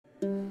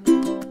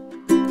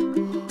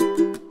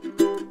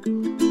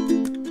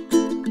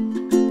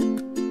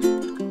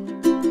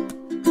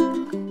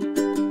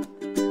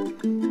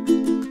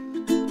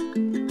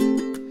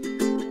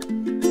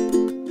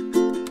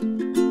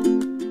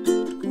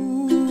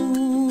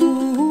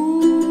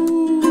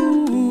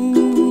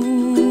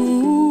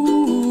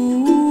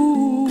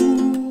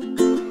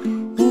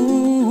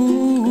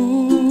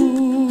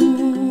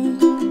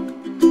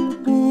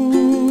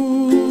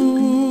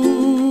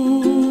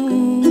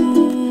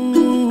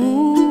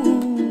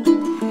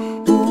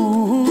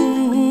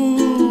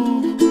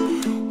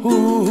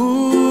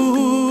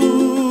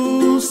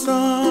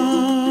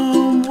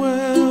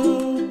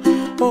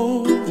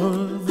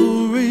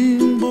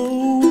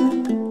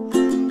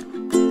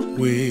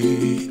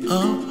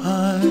up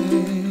high,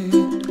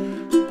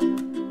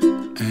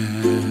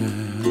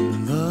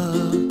 and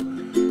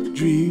the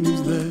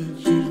dreams that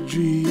you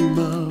dream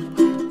of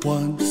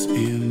once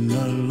in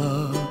a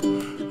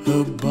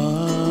lullaby.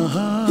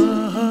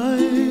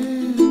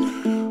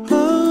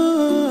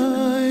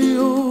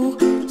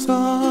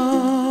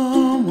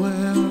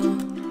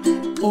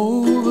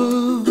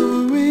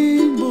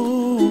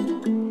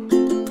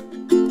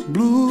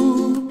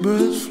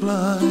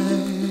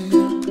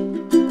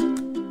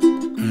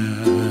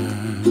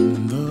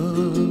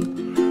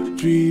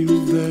 Dreams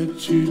that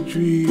you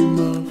dream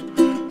of,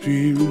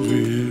 dreams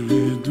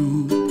really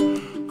do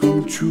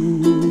come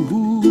true.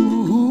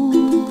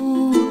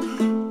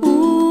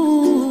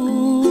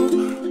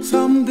 Ooh,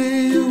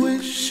 someday you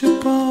wish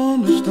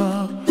upon a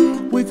star,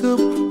 wake up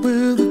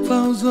where the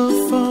clouds are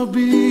far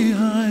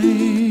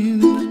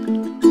behind.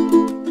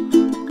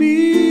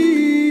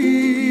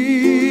 Be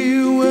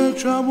where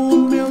trouble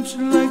melts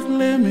like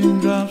lemon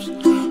drops,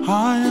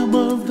 high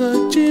above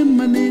the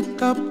chimney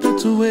top.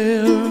 That's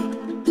where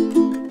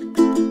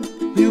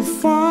you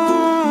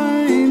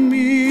find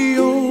me,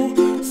 oh,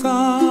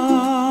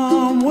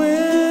 somewhere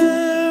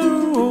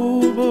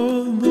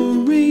over the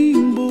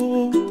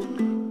rainbow.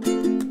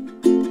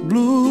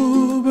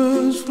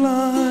 Bluebirds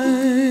fly,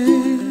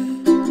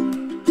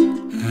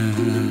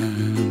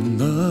 and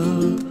the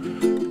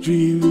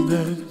dreams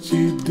that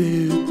you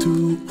dare to,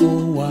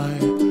 oh why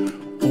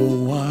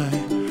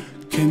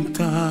can't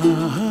I?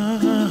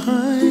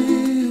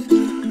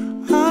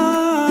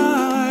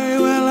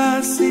 Well, I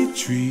see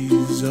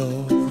trees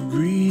of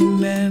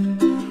green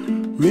and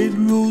red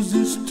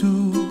roses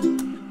too.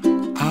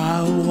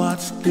 I'll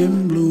watch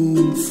them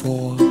bloom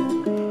for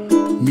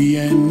me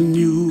and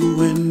you,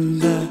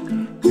 and I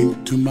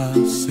think to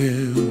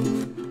myself,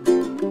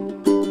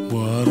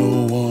 what a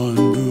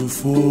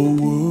wonderful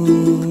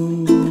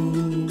world.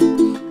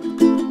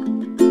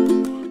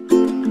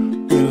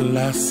 Well,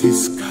 I see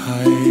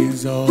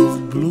skies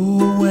of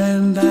blue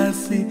and I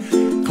see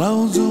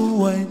clouds of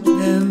white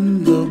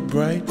and the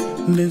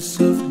brightness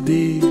of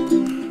day.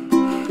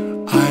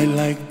 I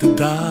like the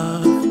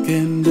dark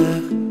and I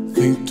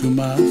think to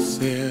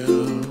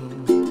myself,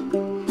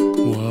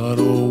 what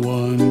a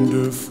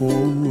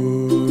wonderful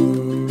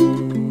world.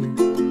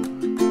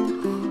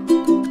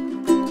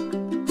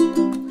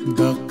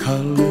 The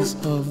colors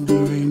of the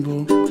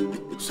rainbow,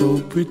 so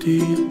pretty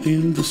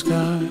in the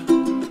sky,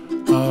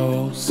 are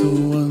also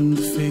on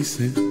the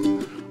faces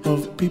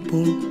of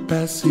people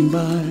passing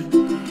by.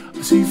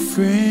 I see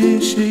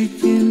friends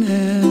shaking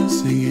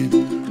hands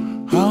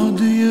singing, how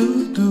do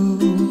you do?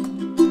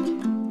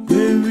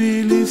 They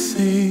really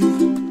say,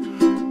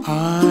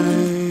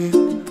 I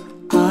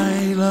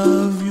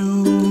love you.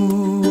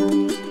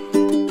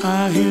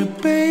 I hear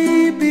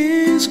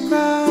babies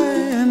cry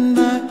and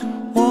I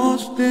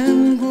watch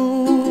them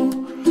grow.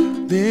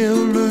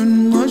 They'll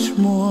learn much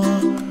more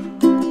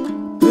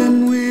than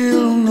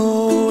we'll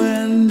know,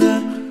 and I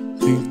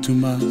think to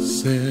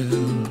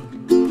myself,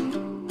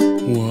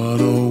 what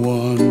a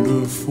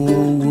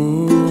wonderful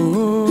world.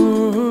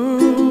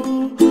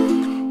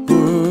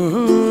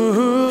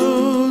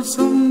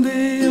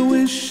 Someday I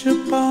wish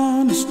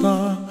upon a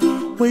star,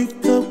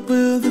 wake up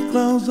where the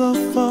clouds are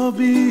far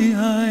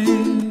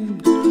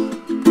behind.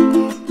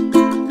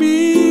 Be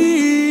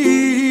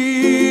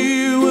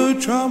where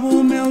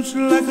trouble melts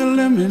like a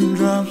lemon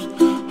drops,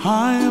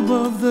 high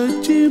above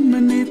the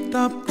chimney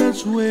top.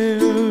 That's where